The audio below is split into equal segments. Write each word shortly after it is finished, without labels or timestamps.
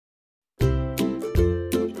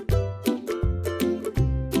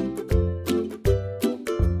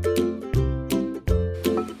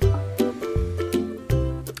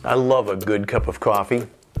I love a good cup of coffee.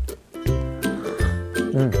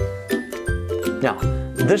 Now,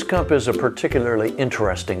 this cup is a particularly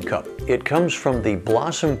interesting cup. It comes from the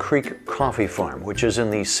Blossom Creek Coffee Farm, which is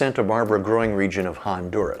in the Santa Barbara growing region of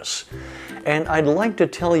Honduras. And I'd like to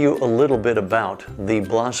tell you a little bit about the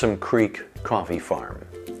Blossom Creek Coffee Farm.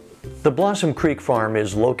 The Blossom Creek Farm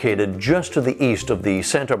is located just to the east of the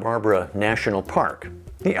Santa Barbara National Park.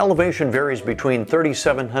 The elevation varies between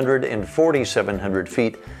 3,700 and 4,700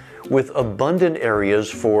 feet, with abundant areas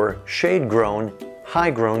for shade-grown,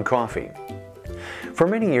 high-grown coffee. For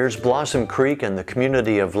many years, Blossom Creek and the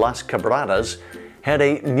community of Las Quebradas had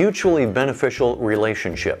a mutually beneficial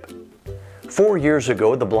relationship. 4 years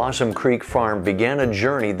ago, the Blossom Creek Farm began a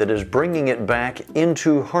journey that is bringing it back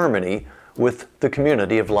into harmony with the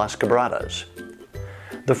community of Las Quebradas.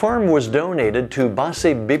 The farm was donated to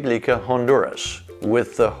Base Biblica Honduras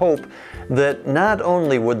with the hope that not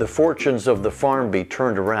only would the fortunes of the farm be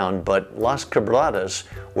turned around, but Las Quebradas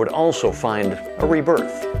would also find a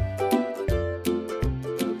rebirth.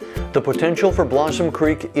 The potential for Blossom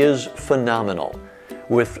Creek is phenomenal,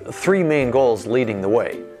 with 3 main goals leading the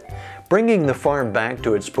way: bringing the farm back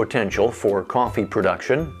to its potential for coffee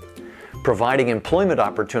production, providing employment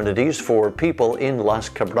opportunities for people in Las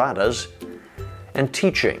Quebradas, and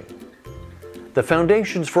teaching. The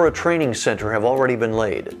foundations for a training center have already been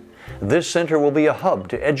laid. This center will be a hub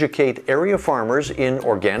to educate area farmers in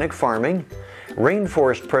organic farming,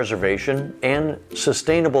 rainforest preservation, and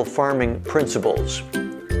sustainable farming principles.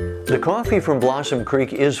 The coffee from Blossom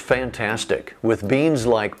Creek is fantastic, with beans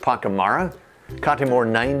like Pacamara, Catimor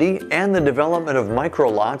 90, and the development of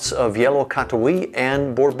microlots of Yellow Catuí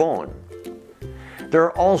and Bourbon. There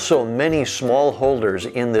are also many small holders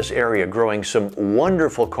in this area growing some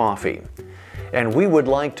wonderful coffee, and we would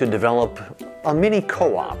like to develop a mini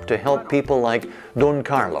co-op to help people like Don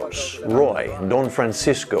Carlos, Roy, Don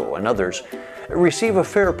Francisco, and others receive a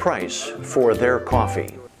fair price for their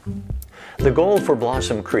coffee. The goal for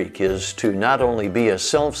Blossom Creek is to not only be a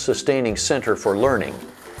self-sustaining center for learning,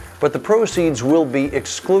 but the proceeds will be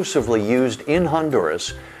exclusively used in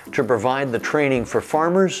Honduras to provide the training for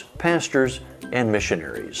farmers, pastors, and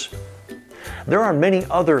missionaries. There are many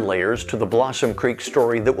other layers to the Blossom Creek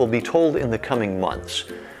story that will be told in the coming months,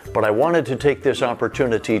 but I wanted to take this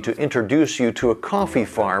opportunity to introduce you to a coffee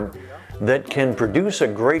farm that can produce a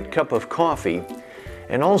great cup of coffee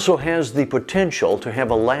and also has the potential to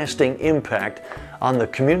have a lasting impact on the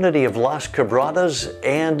community of Las Quebradas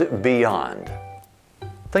and beyond.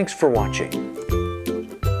 Thanks for watching.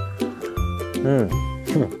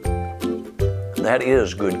 That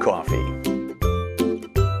is good coffee.